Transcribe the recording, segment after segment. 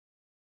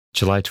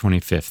July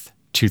 25th,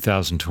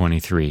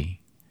 2023,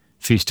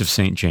 Feast of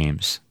St.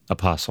 James,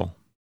 Apostle.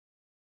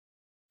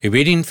 A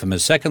reading from the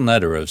second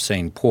letter of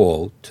St.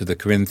 Paul to the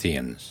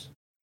Corinthians.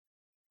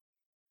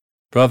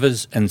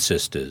 Brothers and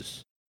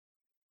sisters,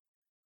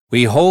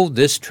 we hold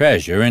this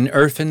treasure in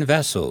earthen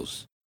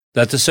vessels,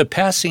 that the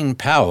surpassing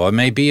power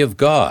may be of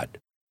God,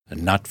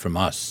 and not from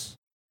us.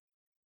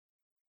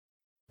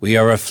 We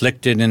are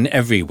afflicted in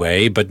every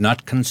way, but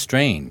not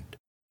constrained,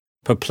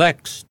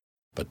 perplexed,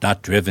 but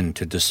not driven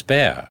to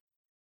despair,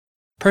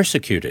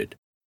 persecuted,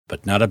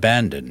 but not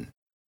abandoned,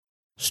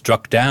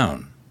 struck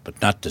down,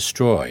 but not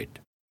destroyed,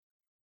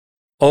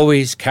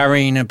 always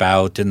carrying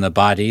about in the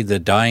body the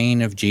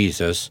dying of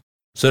Jesus,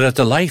 so that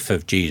the life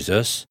of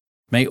Jesus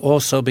may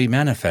also be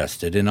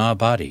manifested in our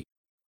body.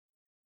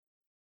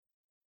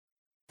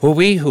 For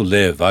we who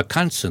live are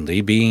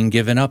constantly being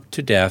given up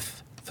to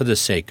death for the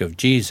sake of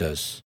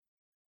Jesus,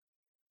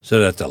 so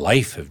that the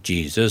life of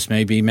Jesus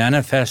may be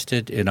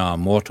manifested in our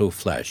mortal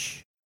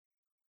flesh.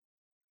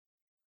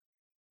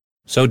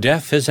 So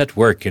death is at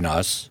work in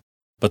us,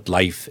 but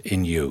life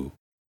in you.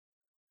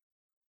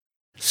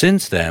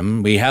 Since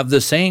then we have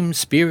the same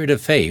spirit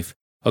of faith,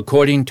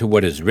 according to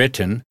what is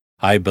written,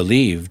 I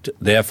believed,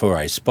 therefore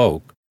I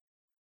spoke.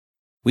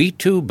 We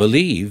too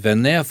believe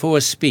and therefore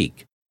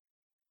speak,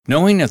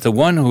 knowing that the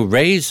one who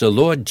raised the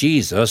Lord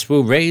Jesus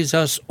will raise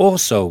us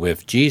also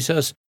with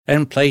Jesus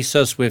and place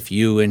us with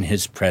you in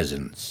his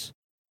presence.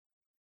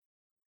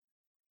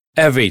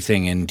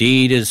 Everything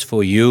indeed is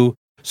for you,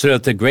 so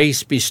that the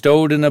grace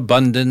bestowed in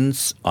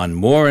abundance on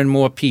more and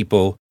more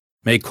people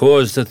may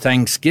cause the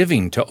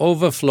thanksgiving to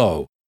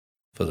overflow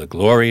for the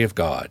glory of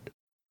God.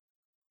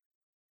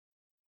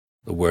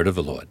 The word of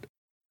the Lord.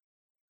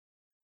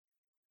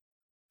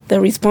 The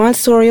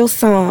responsorial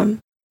psalm.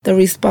 The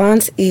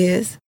response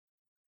is,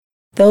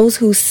 those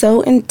who sow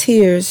in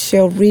tears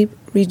shall reap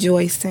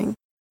rejoicing.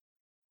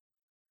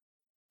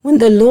 When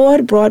the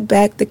Lord brought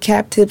back the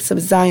captives of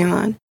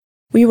Zion,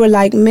 we were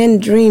like men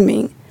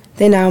dreaming.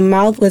 Then our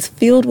mouth was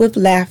filled with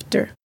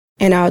laughter,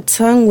 and our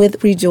tongue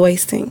with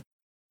rejoicing.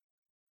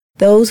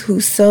 Those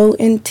who sow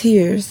in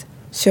tears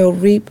shall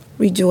reap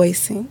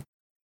rejoicing.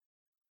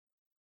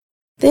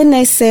 Then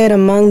they said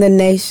among the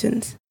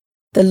nations,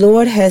 the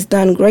Lord has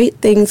done great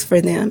things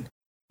for them.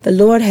 The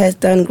Lord has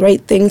done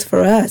great things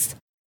for us.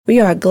 We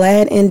are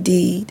glad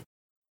indeed.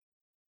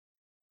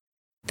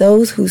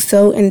 Those who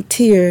sow in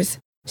tears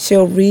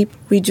shall reap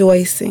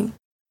rejoicing.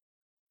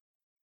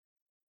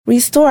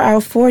 Restore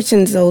our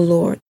fortunes, O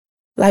Lord,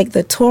 like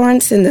the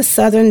torrents in the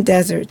southern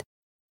desert.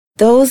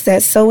 Those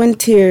that sow in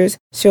tears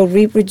shall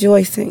reap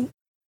rejoicing.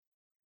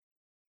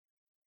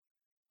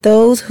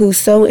 Those who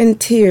sow in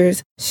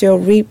tears shall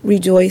reap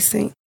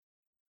rejoicing.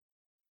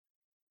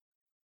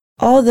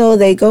 Although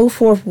they go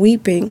forth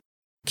weeping,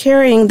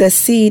 carrying the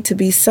seed to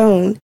be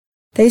sown,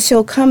 they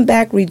shall come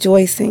back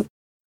rejoicing,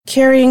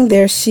 carrying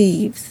their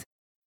sheaves.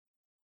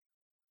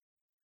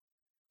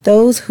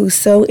 Those who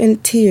sow in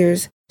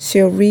tears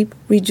shall reap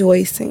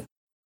rejoicing.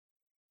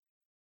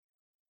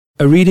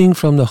 A reading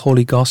from the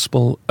Holy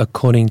Gospel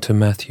according to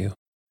Matthew.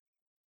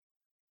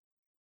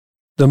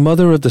 The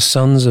mother of the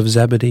sons of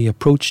Zebedee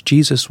approached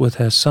Jesus with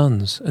her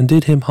sons and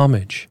did him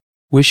homage,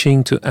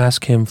 wishing to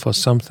ask him for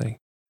something.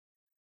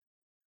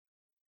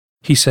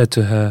 He said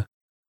to her,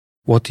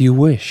 "What do you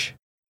wish?"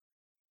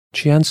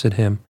 She answered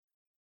him,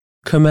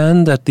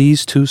 "Command that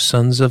these 2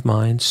 sons of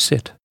mine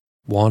sit,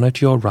 one at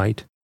your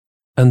right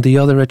and the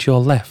other at your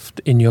left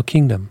in your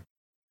kingdom."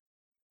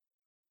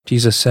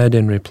 Jesus said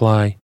in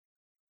reply,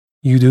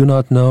 "You do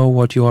not know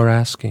what you are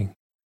asking.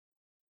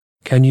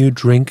 Can you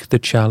drink the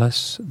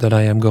chalice that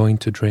I am going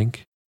to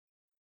drink?"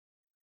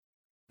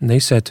 And they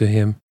said to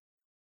him,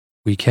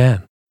 "We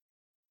can."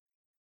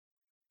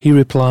 He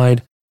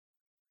replied,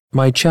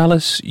 "My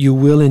chalice you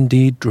will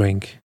indeed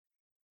drink,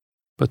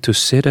 but to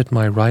sit at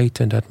my right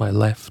and at my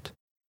left,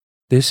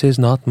 this is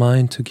not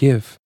mine to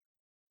give,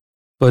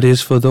 but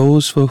is for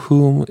those for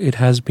whom it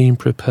has been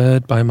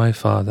prepared by my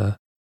Father."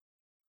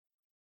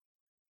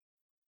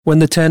 When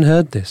the 10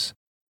 heard this,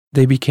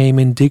 they became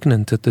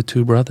indignant at the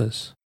 2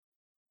 brothers.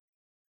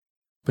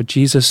 But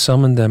Jesus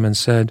summoned them and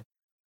said,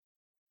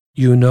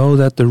 "You know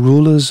that the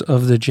rulers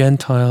of the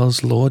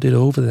Gentiles lord it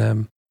over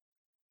them,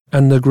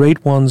 and the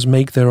great ones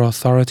make their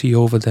authority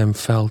over them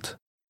felt.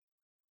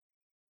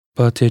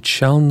 But it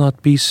shall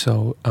not be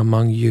so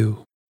among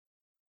you.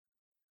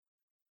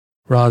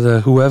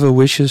 Rather, whoever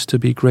wishes to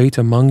be great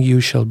among you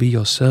shall be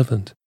your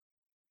servant.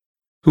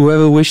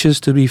 Whoever wishes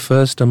to be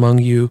first among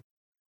you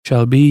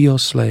shall be your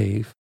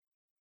slave.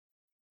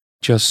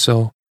 Just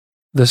so,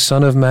 the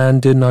Son of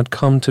Man did not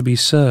come to be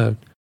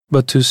served,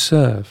 but to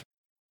serve,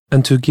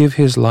 and to give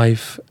his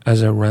life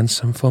as a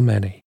ransom for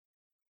many."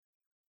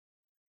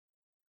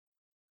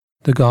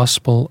 The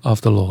Gospel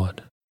of the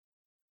Lord.